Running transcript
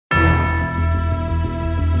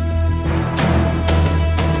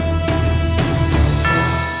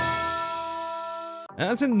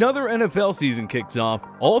As another NFL season kicks off,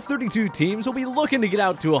 all 32 teams will be looking to get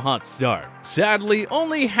out to a hot start. Sadly,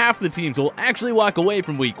 only half the teams will actually walk away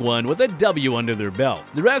from Week 1 with a W under their belt.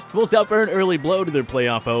 The rest will suffer an early blow to their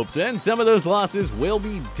playoff hopes, and some of those losses will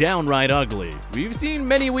be downright ugly. We've seen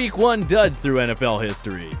many Week 1 duds through NFL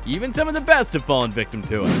history. Even some of the best have fallen victim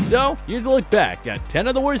to it. So, here's a look back at 10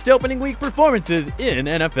 of the worst opening week performances in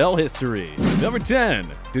NFL history. Number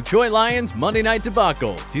 10. Detroit Lions Monday Night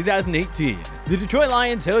Debacle, 2018. The Detroit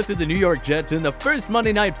Lions hosted the New York Jets in the first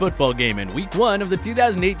Monday Night Football game in Week 1 of the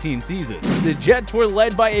 2018 season. The Jets were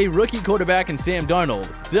led by a rookie quarterback in Sam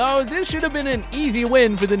Darnold, so this should have been an easy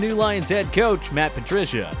win for the new Lions head coach, Matt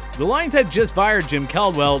Patricia. The Lions had just fired Jim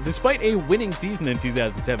Caldwell despite a winning season in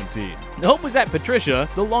 2017. The hope was that Patricia,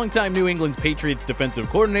 the longtime New England Patriots defensive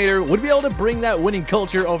coordinator, would be able to bring that winning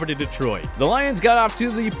culture over to Detroit. The Lions got off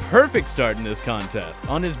to the perfect start in this contest.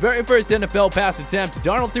 On his very first NFL pass attempt,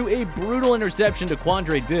 Darnold threw a brutal interception to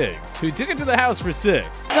Quandre Diggs, who took it to the house for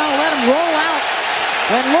 6. Gonna let him roll out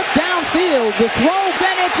and look downfield. The throw,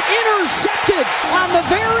 then it's intercepted on the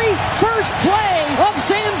very first play of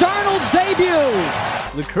Sam Darnold's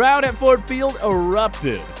debut. The crowd at Ford Field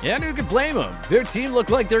erupted, and who could blame them? Their team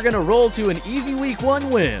looked like they're gonna roll to an easy Week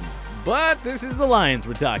 1 win. But this is the Lions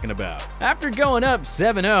we're talking about. After going up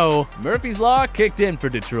 7-0, Murphy's Law kicked in for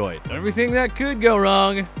Detroit. Everything that could go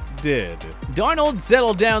wrong did. Darnold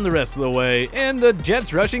settled down the rest of the way, and the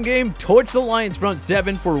Jets rushing game torched the Lions front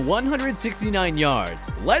 7 for 169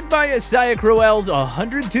 yards, led by Isaiah Crowell's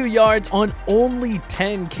 102 yards on only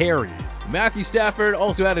 10 carries. Matthew Stafford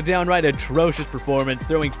also had a downright atrocious performance,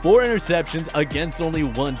 throwing 4 interceptions against only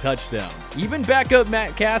 1 touchdown. Even backup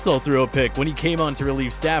Matt Castle threw a pick when he came on to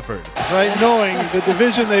relieve Stafford. Right, knowing the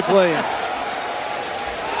division they play in.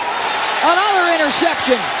 Another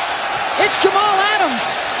interception. It's Jamal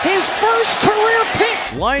Adams, his first career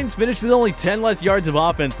pick. Lions finished with only 10 less yards of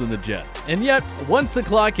offense than the Jets. And yet, once the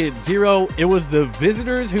clock hit 0, it was the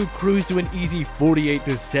visitors who cruised to an easy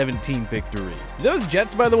 48-17 victory. Those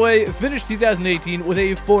Jets, by the way, finished 2018 with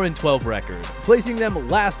a 4-12 record, placing them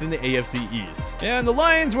last in the AFC East. And the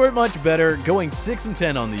Lions weren't much better, going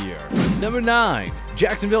 6-10 on the year. Number 9.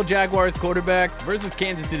 Jacksonville Jaguars quarterbacks versus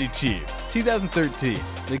Kansas City Chiefs, 2013.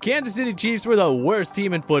 The Kansas City Chiefs were the worst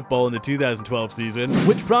team in football in the 2012 season,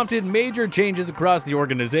 which prompted major changes across the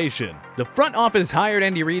organization. The front office hired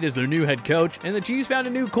Andy Reid as their new head coach, and the Chiefs found a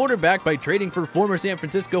new quarterback by trading for former San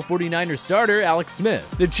Francisco 49ers starter Alex Smith.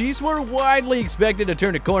 The Chiefs were widely expected to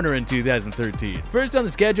turn a corner in 2013. First on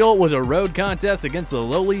the schedule was a road contest against the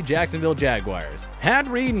lowly Jacksonville Jaguars. Had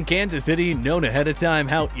Reid and Kansas City known ahead of time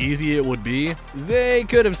how easy it would be, they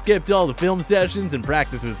could have skipped all the film sessions and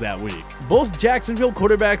practices that week. Both Jacksonville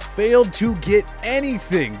quarterbacks failed to get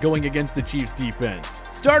anything going against the Chiefs defense.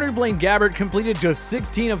 Starter Blaine Gabbert completed just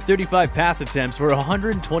 16 of 35 pass attempts for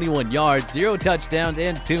 121 yards, 0 touchdowns,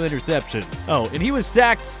 and 2 interceptions. Oh, and he was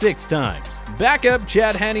sacked 6 times. Backup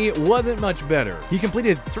Chad Henne wasn't much better. He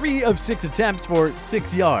completed 3 of 6 attempts for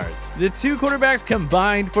 6 yards. The two quarterbacks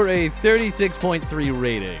combined for a 36.3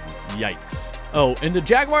 rating. Yikes. Oh, and the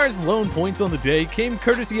Jaguars' lone points on the day came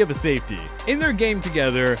courtesy of a safety. In their game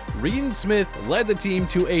together, Reid and Smith led the team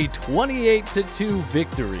to a 28-2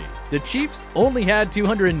 victory. The Chiefs only had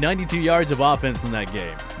 292 yards of offense in that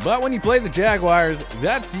game. But when you play the Jaguars,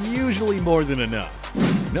 that's usually more than enough.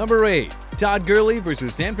 Number 8. Todd Gurley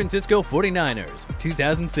versus San Francisco 49ers,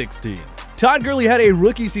 2016. Todd Gurley had a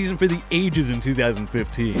rookie season for the ages in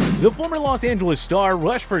 2015. The former Los Angeles star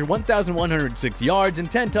rushed for 1,106 yards and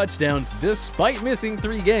 10 touchdowns despite missing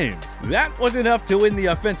 3 games. That was enough to win the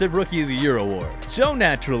Offensive Rookie of the Year award. So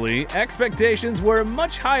naturally, expectations were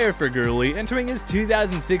much higher for Gurley entering his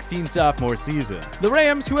 2016 sophomore season. The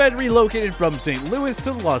Rams, who had relocated from St. Louis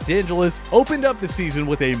to Los Angeles, opened up the season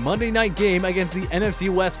with a Monday night game against the NFC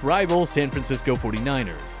West rival San Francisco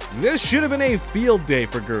 49ers. This should have been a field day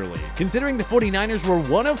for Gurley, considering the 49ers were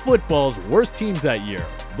one of football's worst teams that year.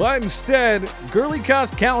 But instead, Gurley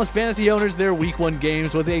cost countless fantasy owners their Week 1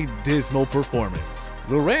 games with a dismal performance.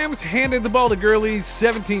 The Rams handed the ball to Gurley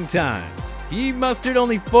 17 times. He mustered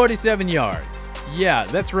only 47 yards. Yeah,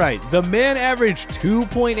 that's right. The man averaged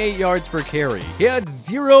 2.8 yards per carry. He had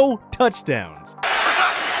 0 touchdowns.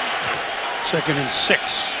 2nd and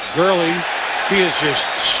 6. Gurley, he is just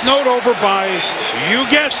snowed over by, you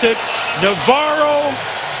guessed it, Navarro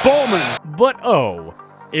Bowman. But oh,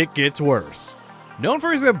 it gets worse. Known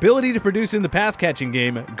for his ability to produce in the pass-catching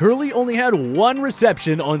game, Gurley only had 1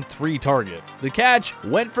 reception on 3 targets. The catch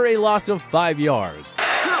went for a loss of 5 yards.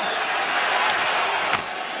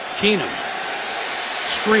 Keenum,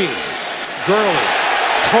 screen, Gurley,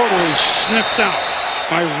 totally sniffed out.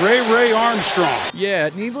 by Ray Armstrong. Yeah,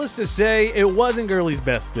 needless to say, it wasn't Gurley's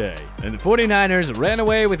best day, and the 49ers ran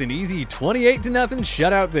away with an easy 28-0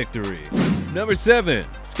 shutout victory. Number 7,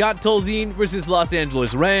 Scott Tolzien versus Los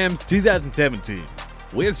Angeles Rams, 2017.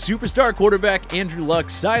 With superstar quarterback Andrew Luck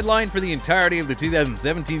sidelined for the entirety of the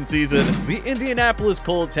 2017 season, the Indianapolis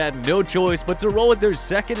Colts had no choice but to roll with their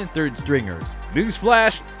second and third stringers.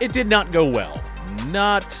 Newsflash, it did not go well.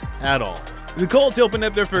 Not at all. The Colts opened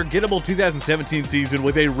up their forgettable 2017 season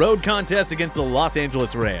with a road contest against the Los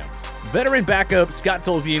Angeles Rams. Veteran backup Scott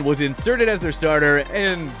Tolzien was inserted as their starter,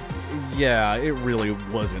 and yeah, it really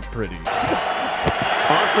wasn't pretty.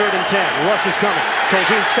 On 3rd and 10, rush is coming.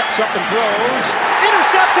 Tolzien steps up and throws.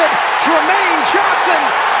 Intercepted! Tremaine Johnson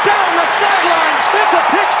down the sidelines. It's a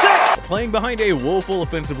pick six! Playing behind a woeful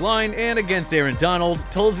offensive line and against Aaron Donald,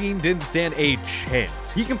 Tolzien didn't stand a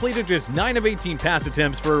chance. He completed just 9 of 18 pass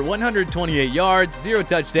attempts for 128 yards, 0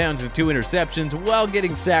 touchdowns, and 2 interceptions while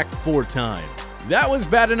getting sacked 4 times. That was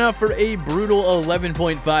bad enough for a brutal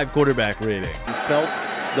 11.5 quarterback rating. He felt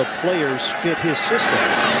the players fit his system.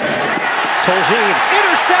 Tolzien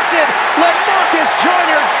intercepted. LaMarcus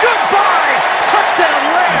Joyner, goodbye. Touchdown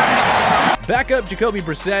Rams. Backup Jacoby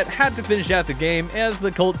Brissett had to finish out the game as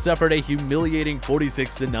the Colts suffered a humiliating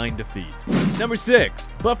 46-9 defeat. Number 6,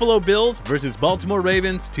 Buffalo Bills versus Baltimore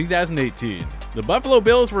Ravens, 2018. The Buffalo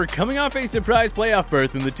Bills were coming off a surprise playoff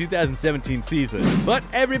berth in the 2017 season, but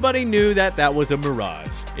everybody knew that that was a mirage.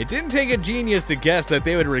 It didn't take a genius to guess that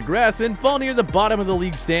they would regress and fall near the bottom of the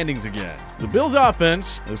league standings again. The Bills'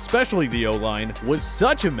 offense, especially the O-line, was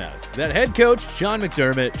such a mess that head coach Sean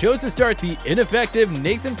McDermott chose to start the ineffective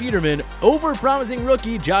Nathan Peterman over promising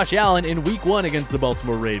rookie Josh Allen in Week 1 against the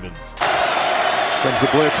Baltimore Ravens. Comes the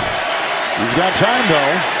blitz. He's got time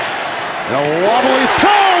though. And a wobbly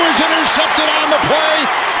throw is intercepted on the play,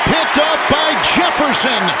 picked up by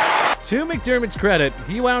Jefferson. To McDermott's credit,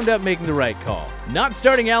 he wound up making the right call. Not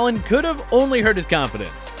starting Allen could have only hurt his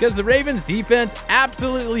confidence, because the Ravens' defense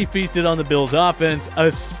absolutely feasted on the Bills' offense,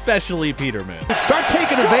 especially Peterman. Start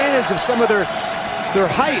taking advantage of some of their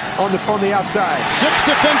height on the outside. 6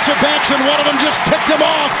 defensive backs and one of them just picked him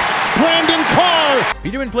off. Brandon Carr.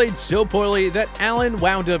 Peterman played so poorly that Allen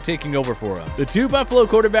wound up taking over for him. The 2 Buffalo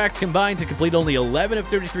quarterbacks combined to complete only 11 of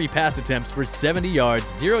 33 pass attempts for 70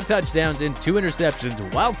 yards, 0 touchdowns, and 2 interceptions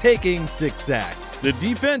while taking 6 sacks. The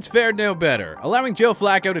defense fared no better, allowing Joe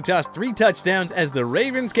Flacco to toss 3 touchdowns as the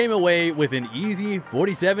Ravens came away with an easy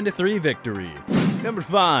 47-3 victory. Number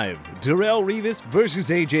 5, Darrelle Revis versus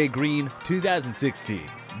AJ Green, 2016.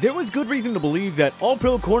 There was good reason to believe that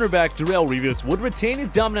All-Pro cornerback Darrelle Revis would retain his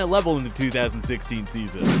dominant level in the 2016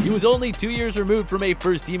 season. He was only 2 years removed from a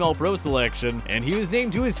first-team All-Pro selection, and he was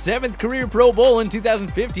named to his 7th career Pro Bowl in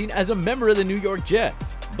 2015 as a member of the New York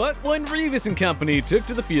Jets. But when Revis and company took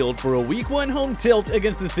to the field for a Week 1 home tilt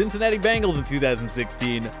against the Cincinnati Bengals in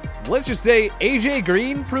 2016, let's just say AJ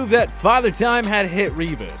Green proved that Father Time had hit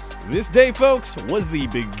Revis. This day, folks, was the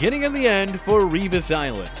beginning of the end for Revis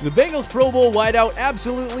Island. The Bengals Pro Bowl wideout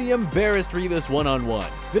absolutely embarrassed Revis one-on-one,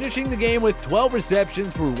 finishing the game with 12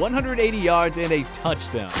 receptions for 180 yards and a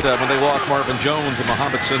touchdown. When they lost Marvin Jones and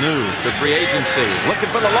Mohamed Sanu for free agency, looking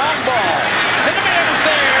for the long ball, and the man is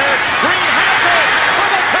there. Green has it for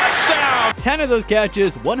the touchdown. 10 of those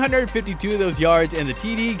catches, 152 of those yards, and the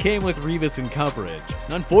TD came with Revis in coverage.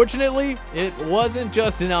 Unfortunately, it wasn't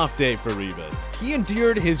just an off day for Revis. He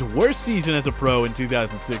endured his worst season as a pro in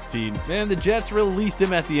 2016, and the Jets released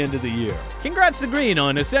him at the end of the year. Congrats to Green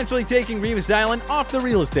on essentially taking Revis Island off the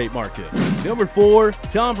real estate market. Number 4,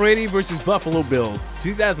 Tom Brady versus Buffalo Bills,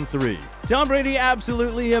 2003. Tom Brady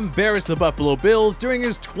absolutely embarrassed the Buffalo Bills during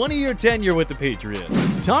his 20-year tenure with the Patriots.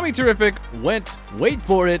 Tommy Terrific went, wait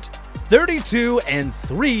for it,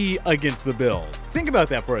 32-3 against the Bills. Think about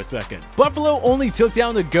that for a second. Buffalo only took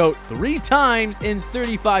down the GOAT 3 times in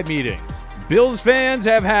 35 meetings. Bills fans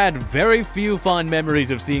have had very few fond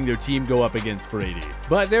memories of seeing their team go up against Brady.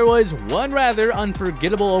 But there was one rather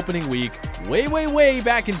unforgettable opening week way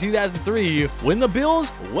back in 2003 when the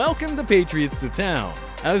Bills welcomed the Patriots to town.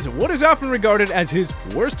 As what is often regarded as his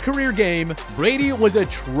worst career game, Brady was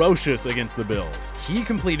atrocious against the Bills. He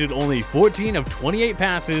completed only 14 of 28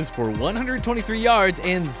 passes for 123 yards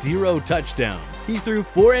and 0 touchdowns. He threw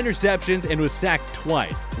 4 interceptions and was sacked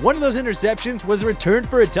twice. One of those interceptions was returned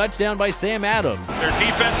for a touchdown by Sam Adams. Their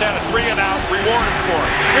defense had a 3-and-out, rewarded for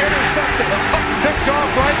it. Intercepted, picked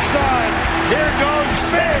off right side. Here goes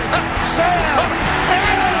Sam Adams.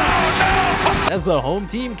 As the home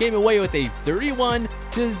team came away with a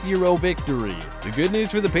 31-0 victory. The good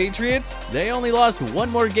news for the Patriots? They only lost one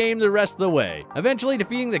more game the rest of the way, eventually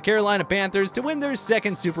defeating the Carolina Panthers to win their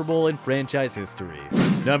 2nd Super Bowl in franchise history.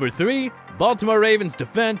 Number 3, Baltimore Ravens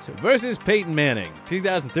defense versus Peyton Manning,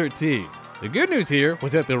 2013. The good news here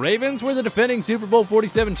was that the Ravens were the defending Super Bowl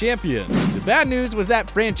 47 champions. The bad news was that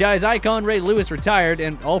franchise icon Ray Lewis retired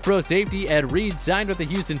and All-Pro safety Ed Reed signed with the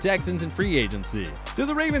Houston Texans in free agency. So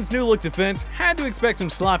the Ravens' new-look defense had to expect some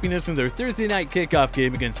sloppiness in their Thursday night kickoff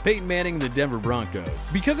game against Peyton Manning and the Denver Broncos.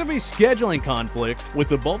 Because of a scheduling conflict with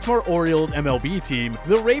the Baltimore Orioles MLB team,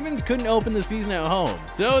 the Ravens couldn't open the season at home,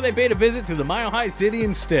 so they paid a visit to the Mile High City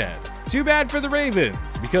instead. Too bad for the Ravens,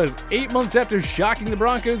 because 8 months after shocking the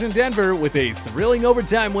Broncos in Denver with a thrilling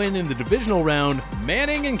overtime win in the divisional round,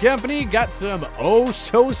 Manning and company got some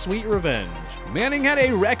oh-so-sweet revenge. Manning had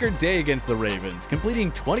a record day against the Ravens,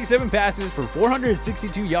 completing 27 passes for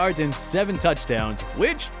 462 yards and 7 touchdowns,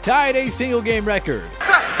 which tied a single-game record.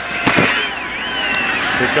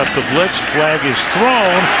 Pick up the blitz, flag is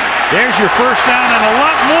thrown. There's your first down and a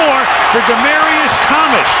lot more for Demaryius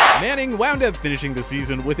Thomas. Manning wound up finishing the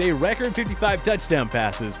season with a record 55 touchdown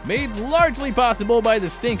passes, made largely possible by the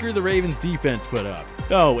stinker the Ravens defense put up.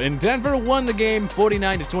 Oh, and Denver won the game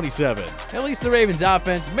 49-27. At least the Ravens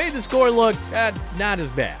offense made the score look not as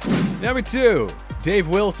bad. Number 2, Dave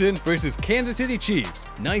Wilson versus Kansas City Chiefs,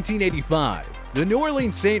 1985. The New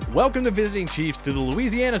Orleans Saints welcomed the visiting Chiefs to the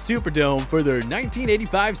Louisiana Superdome for their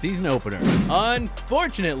 1985 season opener.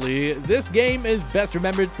 Unfortunately, this game is best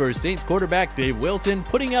remembered for Saints quarterback Dave Wilson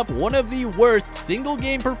putting up one of the worst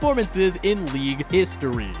single-game performances in league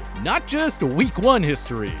history. Not just Week 1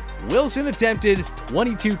 history. Wilson attempted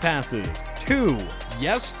 22 passes.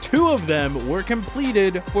 Two of them were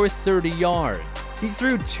completed for 30 yards. He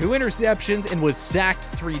threw 2 interceptions and was sacked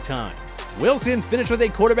 3 times. Wilson finished with a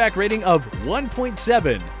quarterback rating of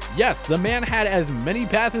 1.7. Yes, the man had as many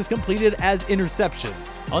passes completed as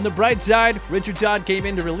interceptions. On the bright side, Richard Todd came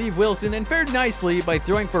in to relieve Wilson and fared nicely by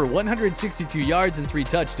throwing for 162 yards and 3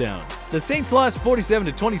 touchdowns. The Saints lost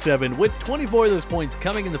 47-27, with 24 of those points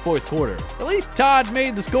coming in the fourth quarter. At least Todd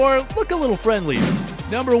made the score look a little friendlier.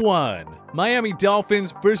 Number 1, Miami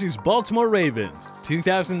Dolphins versus Baltimore Ravens,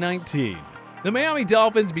 2019. The Miami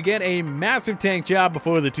Dolphins began a massive tank job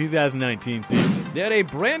before the 2019 season. They had a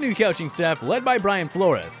brand new coaching staff led by Brian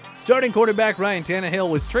Flores. Starting quarterback Ryan Tannehill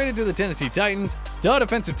was traded to the Tennessee Titans, stud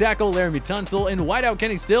offensive tackle Laramie Tunsil and wideout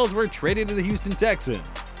Kenny Stills were traded to the Houston Texans.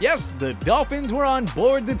 Yes, the Dolphins were on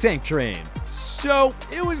board the tank train. So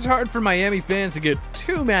it was hard for Miami fans to get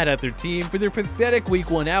too mad at their team for their pathetic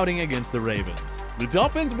Week 1 outing against the Ravens. The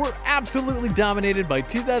Dolphins were absolutely dominated by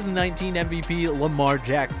 2019 MVP Lamar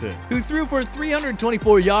Jackson, who threw for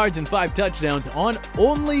 324 yards and 5 touchdowns on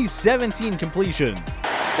only 17 completions.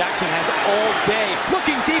 Jackson has all day,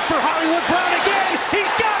 looking deep for Hollywood Brown again.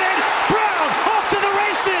 He's got it. Brown off to the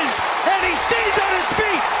races, and he stays on his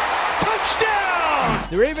feet. Touchdown!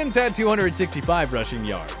 The Ravens had 265 rushing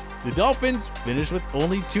yards. The Dolphins finished with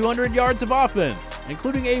only 200 yards of offense,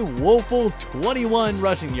 including a woeful 21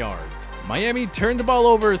 rushing yards. Miami turned the ball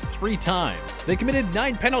over 3 times. They committed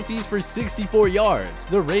 9 penalties for 64 yards.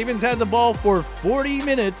 The Ravens had the ball for 40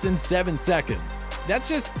 minutes and 7 seconds. That's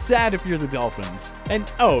just sad if you're the Dolphins. And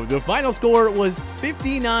oh, the final score was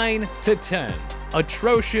 59-10.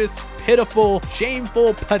 Atrocious, pitiful,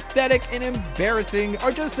 shameful, pathetic, and embarrassing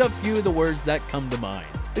are just a few of the words that come to mind.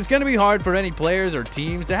 It's going to be hard for any players or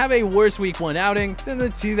teams to have a worse Week 1 outing than the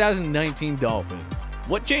 2019 Dolphins.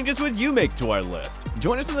 What changes would you make to our list?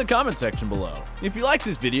 Join us in the comment section below. If you liked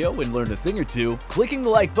this video and learned a thing or two, clicking the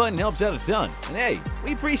like button helps out a ton. And hey,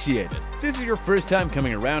 we appreciate it. If this is your first time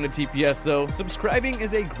coming around to TPS though, subscribing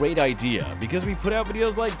is a great idea because we put out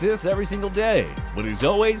videos like this every single day. But as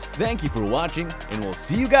always, thank you for watching and we'll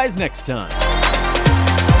see you guys next time.